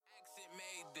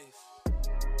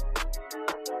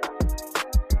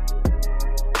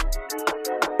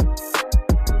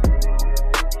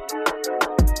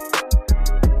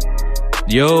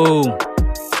Yo,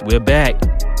 we're back.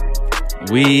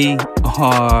 We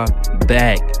are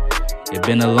back. It's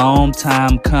been a long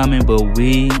time coming, but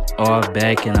we are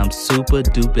back, and I'm super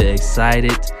duper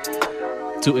excited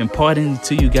to imparting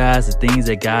to you guys the things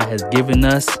that God has given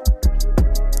us.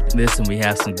 Listen, we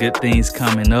have some good things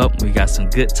coming up. We got some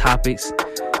good topics.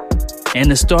 And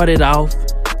to start it off,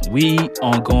 we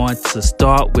are going to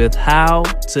start with how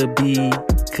to be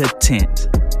content.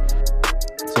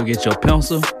 So get your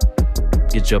pencil,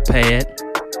 get your pad,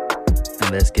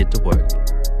 and let's get to work.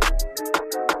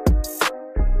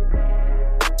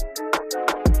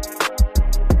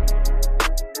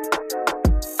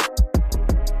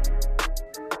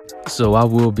 So I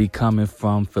will be coming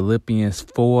from Philippians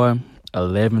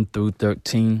 4:11 through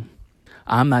 13.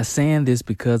 I'm not saying this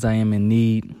because I am in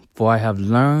need, for I have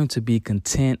learned to be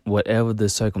content whatever the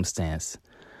circumstance.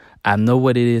 I know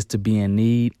what it is to be in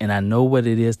need, and I know what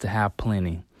it is to have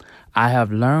plenty. I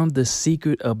have learned the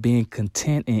secret of being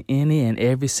content in any and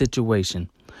every situation,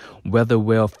 whether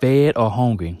well-fed or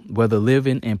hungry, whether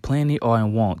living in plenty or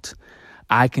in want.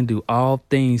 I can do all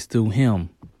things through him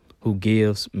who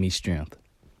gives me strength.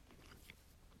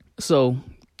 So,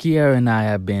 Kiara and I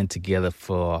have been together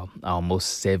for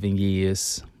almost 7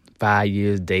 years, 5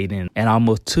 years dating, and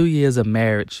almost 2 years of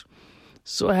marriage.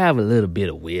 So I have a little bit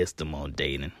of wisdom on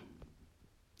dating.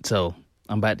 So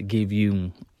I'm about to give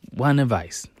you one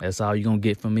advice. That's all you're going to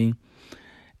get from me.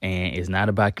 And it's not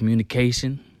about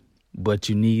communication, but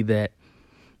you need that.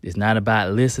 It's not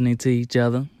about listening to each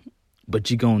other,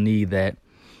 but you're going to need that.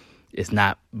 It's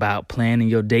not about planning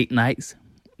your date nights,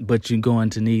 but you're going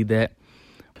to need that.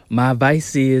 My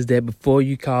advice is that before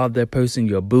you call that person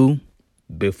your boo,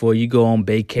 before you go on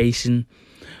vacation,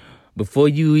 before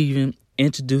you even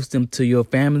introduce them to your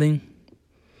family,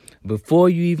 before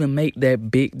you even make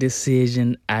that big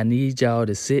decision, I need y'all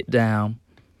to sit down,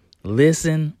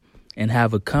 listen, and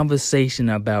have a conversation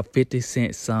about 50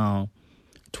 Cent's song,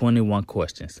 21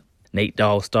 Questions. Nate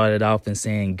Dogg started off in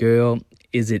saying, "Girl,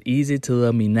 is it easy to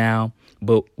love me now?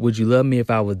 But would you love me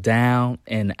if I was down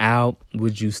and out?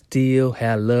 Would you still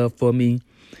have love for me?"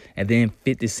 And then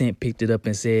 50 Cent picked it up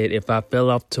and said, "If I fell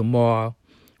off tomorrow,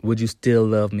 would you still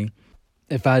love me?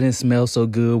 If I didn't smell so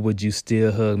good, would you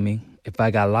still hug me? If I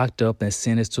got locked up and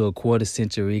sentenced to a quarter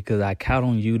century because I count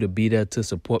on you to be there to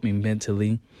support me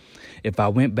mentally. If I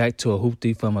went back to a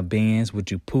hoopty from a Benz, would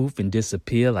you poof and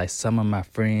disappear like some of my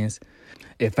friends?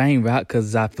 If I ain't rock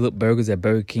because I flip burgers at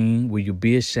Burger King, will you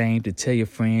be ashamed to tell your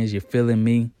friends you're feeling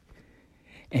me?"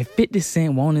 And 50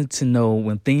 Cent wanted to know,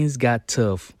 when things got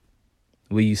tough,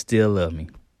 will you still love me?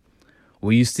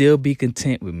 Will you still be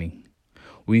content with me?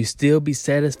 Will you still be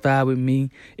satisfied with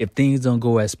me if things don't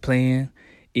go as planned?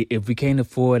 If we can't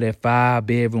afford that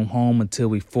 5-bedroom home until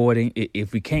we're 40,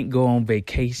 if we can't go on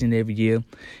vacation every year,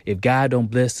 if God don't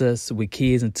bless us with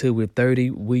kids until we're 30,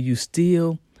 will you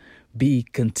still be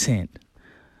content?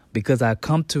 Because I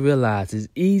come to realize it's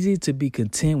easy to be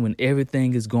content when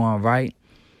everything is going right,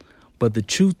 but the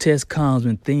true test comes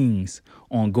when things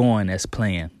aren't going as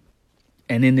planned.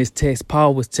 And in this text,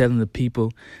 Paul was telling the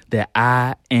people that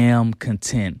I am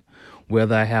content,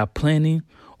 whether I have plenty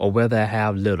or whether I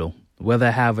have little, whether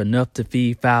I have enough to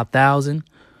feed 5,000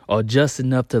 or just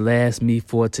enough to last me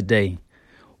for today,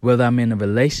 whether I'm in a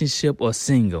relationship or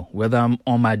single, whether I'm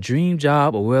on my dream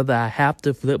job or whether I have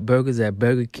to flip burgers at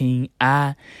Burger King,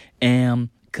 I am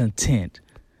content.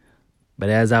 But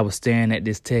as I was staring at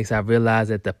this text, I realized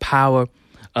that the power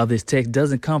of this text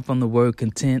doesn't come from the word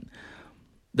content.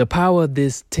 The power of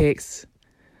this text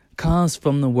comes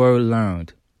from the word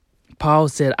learned. Paul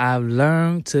said, "I've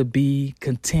learned to be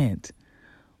content."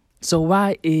 So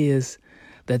why is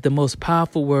that the most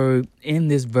powerful word in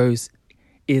this verse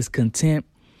is content?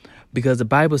 Because the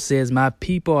Bible says, "My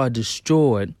people are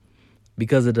destroyed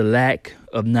because of the lack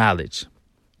of knowledge."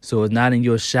 So it's not in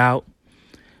your shout.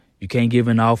 You can't give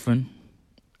an offering.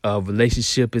 A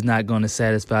relationship is not going to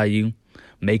satisfy you.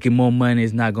 Making more money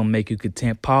is not going to make you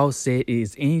content. Paul said it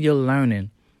is in your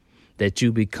learning that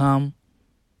you become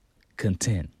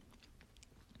content.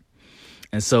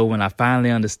 And so when I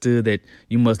finally understood that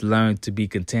you must learn to be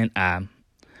content, I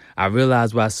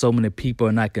realized why so many people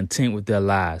are not content with their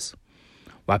lives.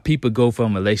 Why people go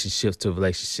from relationships to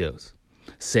relationships,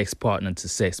 sex partner to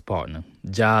sex partner,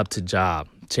 job to job,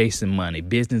 chasing money,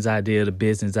 business idea to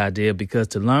business idea, because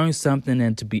to learn something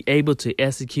and to be able to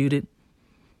execute it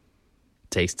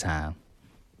takes time.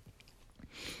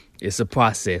 It's a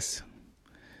process.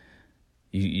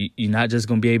 You're not just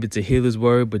going to be able to hear this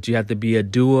word, but you have to be a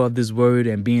doer of this word.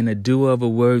 And being a doer of a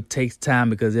word takes time,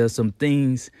 because there's some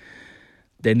things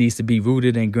that needs to be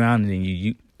rooted and grounded in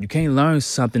you. You can't learn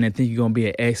something and think you're going to be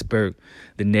an expert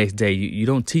the next day. You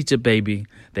don't teach a baby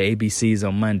the ABCs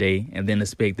on Monday and then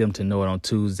expect them to know it on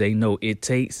Tuesday. No, it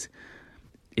takes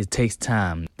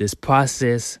time. This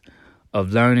process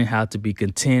of learning how to be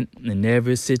content in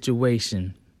every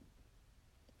situation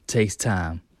takes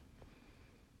time.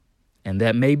 And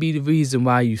that may be the reason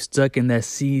why you're stuck in that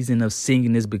season of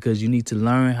singing, is because you need to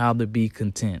learn how to be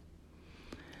content.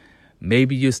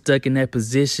 Maybe you're stuck in that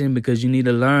position because you need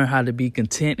to learn how to be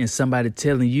content in somebody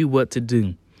telling you what to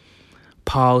do.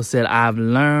 Paul said, I've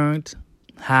learned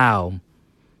how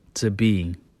to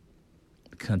be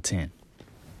content.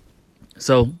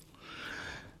 So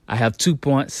I have 2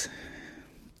 points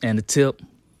and a tip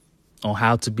on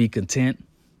how to be content.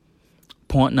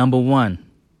 Point number 1,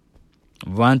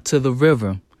 run to the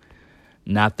river,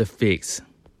 not the fix.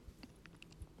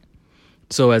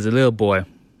 So as a little boy,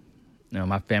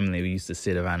 my family, we used to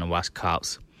sit around and watch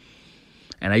cops.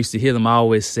 And I used to hear them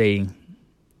always say,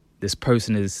 this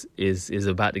person is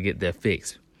about to get their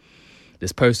fix.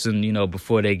 This person,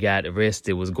 before they got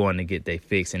arrested, was going to get their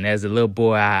fix. And as a little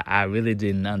boy, I really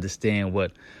didn't understand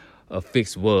what a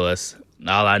fix was.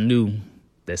 All I knew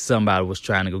that somebody was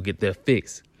trying to go get their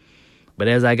fix. But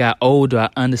as I got older, I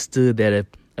understood that if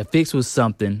a fix was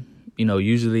something,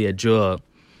 usually a drug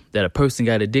that a person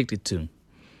got addicted to.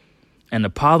 And the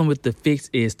problem with the fix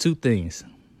is 2 things.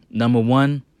 Number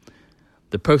 1,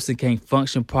 the person can't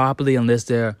function properly unless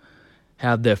they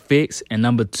have their fix. And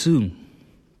number 2,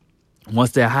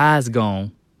 once their high is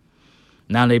gone,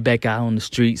 now they back out on the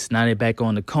streets. Now they back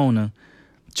on the corner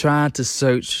trying to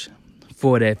search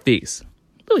for that fix.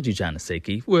 What you trying to say,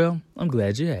 Keith? Well, I'm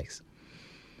glad you asked.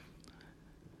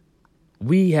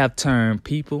 We have turned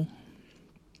people,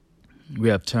 we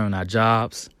have turned our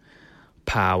jobs,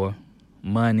 power,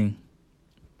 money,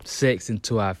 sex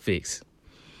into our fix.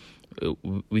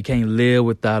 We can't live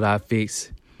without our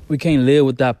fix. We can't live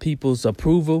without people's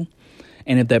approval.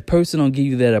 And if that person don't give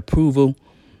you that approval,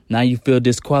 now you feel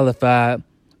disqualified.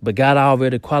 But God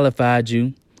already qualified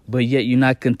you. But yet you're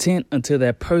not content until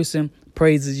that person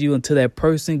praises you, until that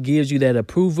person gives you that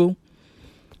approval.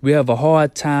 We have a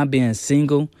hard time being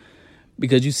single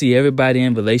because you see everybody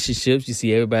in relationships. You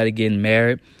see everybody getting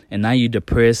married. And now you're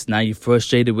depressed. Now you're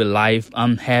frustrated with life,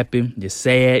 unhappy. You're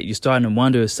sad. You're starting to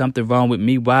wonder, is something wrong with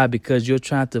me? Why? Because you're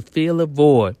trying to fill a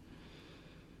void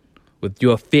with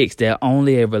your fix that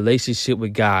only a relationship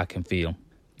with God can fill.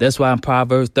 That's why in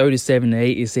Proverbs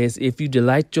 37:8, it says, if you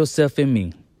delight yourself in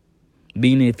me,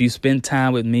 meaning if you spend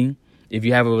time with me, if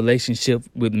you have a relationship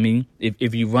with me,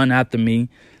 if you run after me,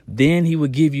 then he will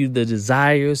give you the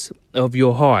desires of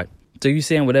your heart. So you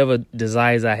saying whatever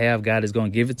desires I have, God is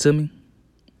going to give it to me?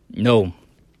 No.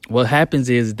 What happens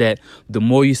is that the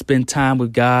more you spend time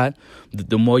with God,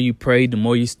 the more you pray, the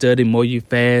more you study, the more you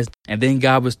fast, and then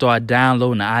God will start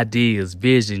downloading ideas,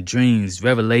 vision, dreams,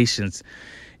 revelations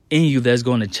in you that's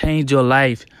going to change your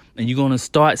life. And you're going to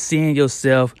start seeing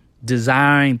yourself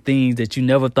desiring things that you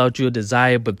never thought you would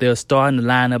desire, but they're starting to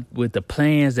line up with the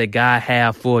plans that God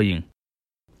have for you.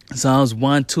 Psalms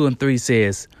 1, 2, and 3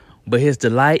 says, but his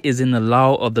delight is in the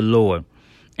law of the Lord,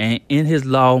 and in his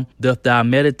law doth thou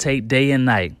meditate day and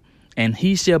night. And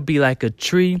he shall be like a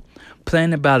tree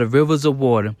planted by the rivers of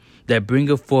water, that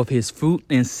bringeth forth his fruit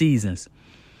in seasons.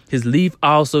 His leaf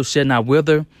also shall not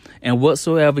wither, and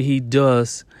whatsoever he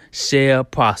does shall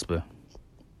prosper.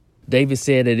 David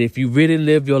said that if you really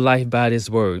live your life by this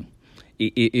word,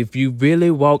 if you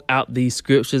really walk out these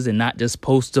scriptures and not just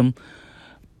post them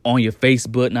on your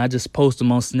Facebook, not just post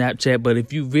them on Snapchat, but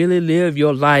if you really live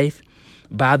your life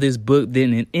by this book,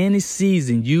 then in any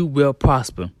season you will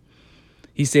prosper.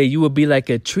 He said you will be like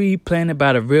a tree planted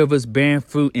by the rivers, bearing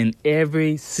fruit in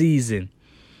every season.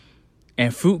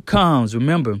 And fruit comes,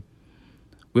 remember,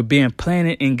 with being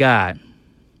planted in God.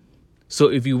 So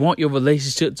if you want your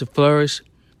relationship to flourish,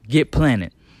 get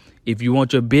planted. If you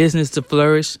want your business to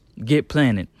flourish, get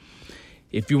planted.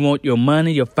 If you want your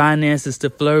money, your finances to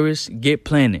flourish, get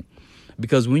planted.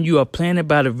 Because when you are planted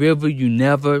by the river, you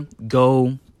never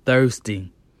go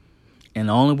thirsty. And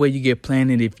the only way you get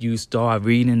planted if you start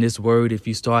reading this word, if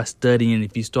you start studying,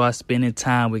 if you start spending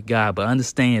time with God. But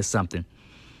understand something,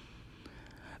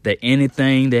 that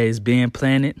anything that is being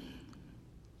planted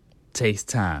takes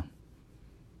time.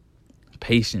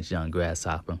 Patience, young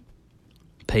grasshopper.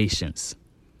 Patience.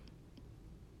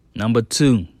 Number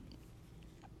 2,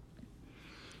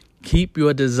 keep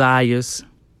your desires,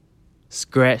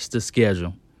 scratch the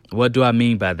schedule. What do I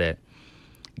mean by that?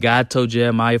 God told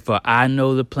Jeremiah, for I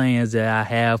know the plans that I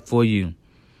have for you,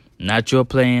 not your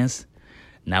plans,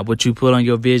 not what you put on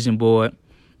your vision board,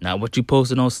 not what you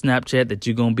posted on Snapchat that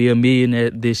you're going to be a millionaire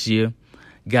this year.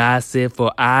 God said,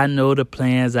 for I know the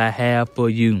plans I have for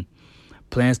you.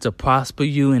 Plans to prosper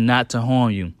you and not to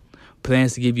harm you.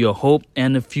 Plans to give you a hope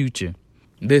and a future.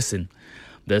 Listen,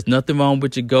 there's nothing wrong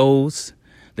with your goals.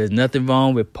 There's nothing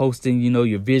wrong with posting,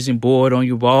 your vision board on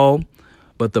your wall.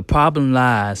 But the problem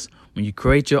lies when you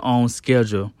create your own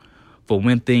schedule for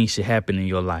when things should happen in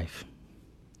your life.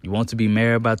 You want to be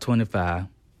married by 25,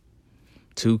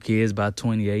 2 kids by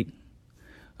 28,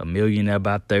 a millionaire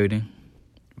by 30,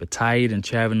 retired and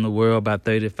traveling the world by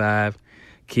 35,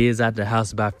 kids out the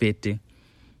house by 50.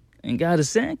 And God is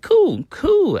saying,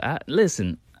 cool.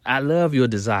 Listen, I love your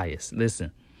desires.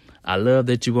 Listen, I love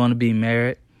that you want to be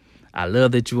married. I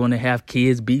love that you want to have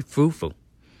kids, be fruitful.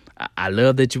 I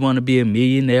love that you want to be a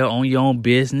millionaire, own your own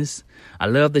business. I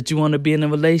love that you want to be in a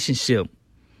relationship.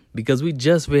 Because we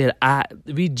just read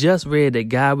that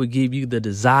God will give you the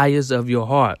desires of your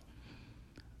heart.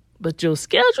 But your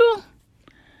schedule,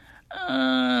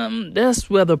 that's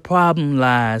where the problem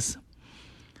lies.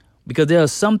 Because there are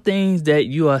some things that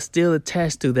you are still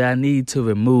attached to that I need to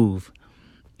remove.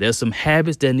 There's some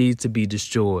habits that need to be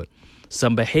destroyed.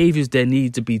 Some behaviors that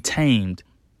need to be tamed.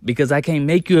 Because I can't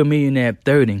make you a millionaire at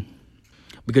 30.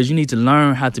 Because you need to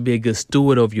learn how to be a good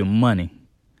steward of your money.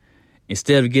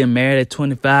 Instead of getting married at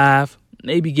 25,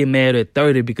 maybe get married at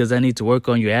 30 because I need to work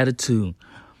on your attitude.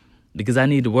 Because I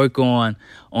need to work on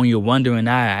your wandering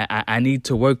eye. I need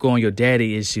to work on your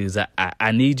daddy issues.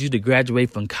 I need you to graduate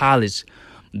from college.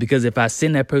 Because if I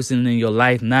send that person in your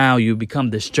life now, you become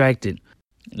distracted.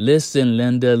 Listen,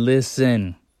 Linda,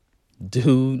 listen.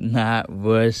 Do not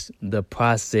rush the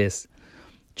process.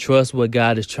 Trust what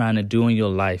God is trying to do in your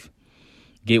life.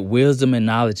 Get wisdom and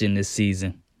knowledge in this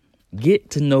season. Get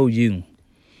to know you.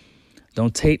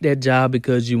 Don't take that job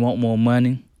because you want more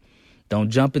money. Don't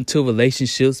jump into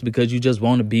relationships because you just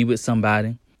want to be with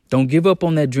somebody. Don't give up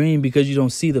on that dream because you don't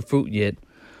see the fruit yet.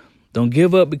 Don't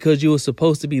give up because you were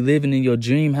supposed to be living in your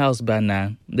dream house by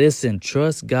now. Listen,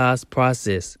 trust God's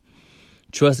process.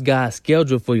 Trust God's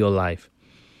schedule for your life.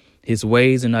 His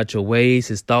ways are not your ways.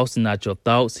 His thoughts are not your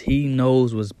thoughts. He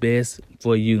knows what's best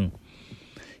for you.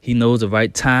 He knows the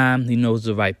right time. He knows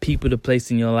the right people to place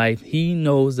in your life. He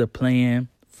knows the plan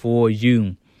for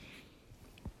you.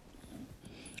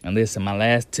 And listen, my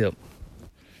last tip.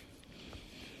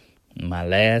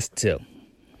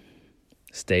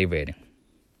 Stay ready.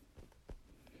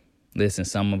 Listen,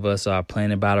 some of us are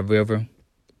planning by the river.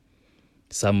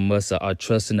 Some of us are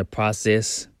trusting the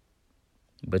process.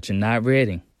 But you're not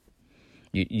ready.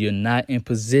 You're not in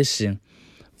position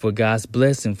for God's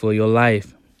blessing for your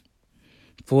life.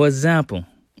 For example,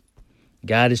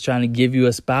 God is trying to give you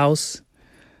a spouse,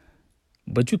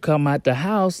 but you come out the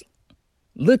house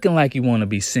looking like you want to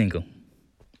be single.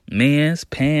 Men's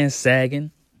pants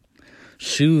sagging,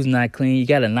 shoes not clean. You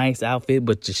got a nice outfit,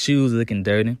 but your shoes looking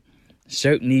dirty.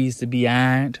 Shirt needs to be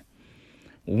ironed.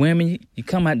 Women, you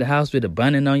come out the house with a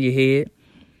bun on your head,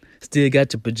 still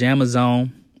got your pajamas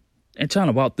on, and trying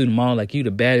to walk through the mall like you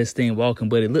the baddest thing walking,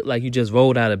 but it looked like you just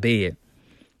rolled out of bed.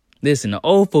 Listen, the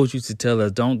old folks used to tell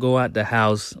us, don't go out the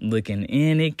house looking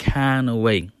any kind of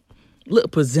way.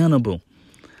 Look presentable.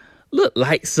 Look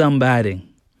like somebody.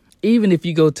 Even if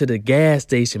you go to the gas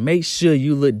station, make sure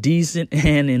you look decent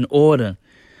and in order,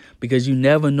 because you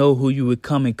never know who you would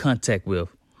come in contact with.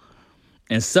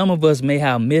 And some of us may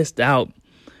have missed out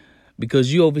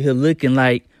because you over here looking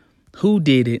like who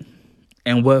did it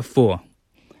and what for.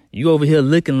 You over here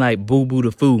looking like Boo Boo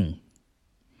the Fool.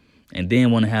 And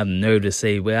then want to have the nerve to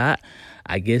say, well,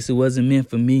 I guess it wasn't meant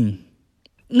for me.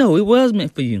 No, it was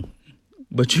meant for you.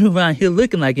 But you around here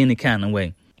looking like any kind of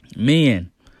way.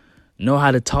 Men, know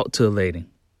how to talk to a lady.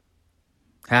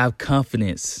 Have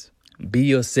confidence. Be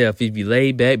yourself. If you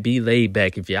laid back, be laid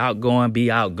back. If you're outgoing, be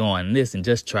outgoing. Listen,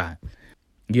 just try.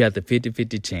 You have the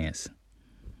 50-50 chance.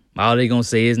 All they're going to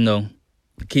say is no.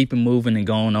 Keep it moving and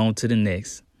going on to the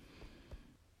next.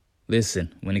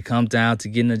 Listen, when it comes down to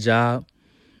getting a job,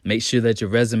 make sure that your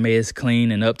resume is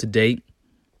clean and up to date.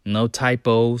 No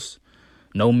typos,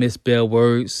 no misspelled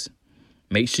words.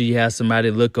 Make sure you have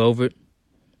somebody look over it.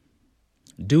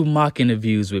 Do mock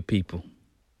interviews with people.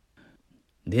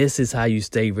 This is how you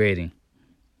stay ready.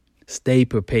 Stay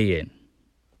prepared.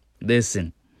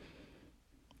 Listen,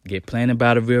 get planted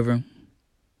by the river.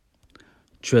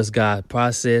 Trust God's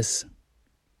process.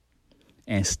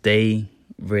 And stay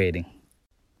ready.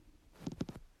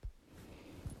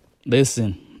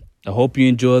 Listen, I hope you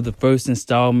enjoyed the first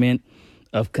installment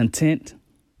of Content.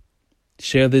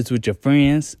 Share this with your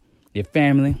friends, your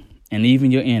family, and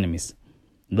even your enemies.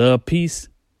 Love, peace,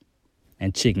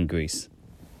 and chicken grease.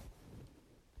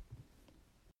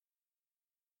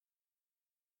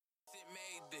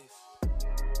 made this.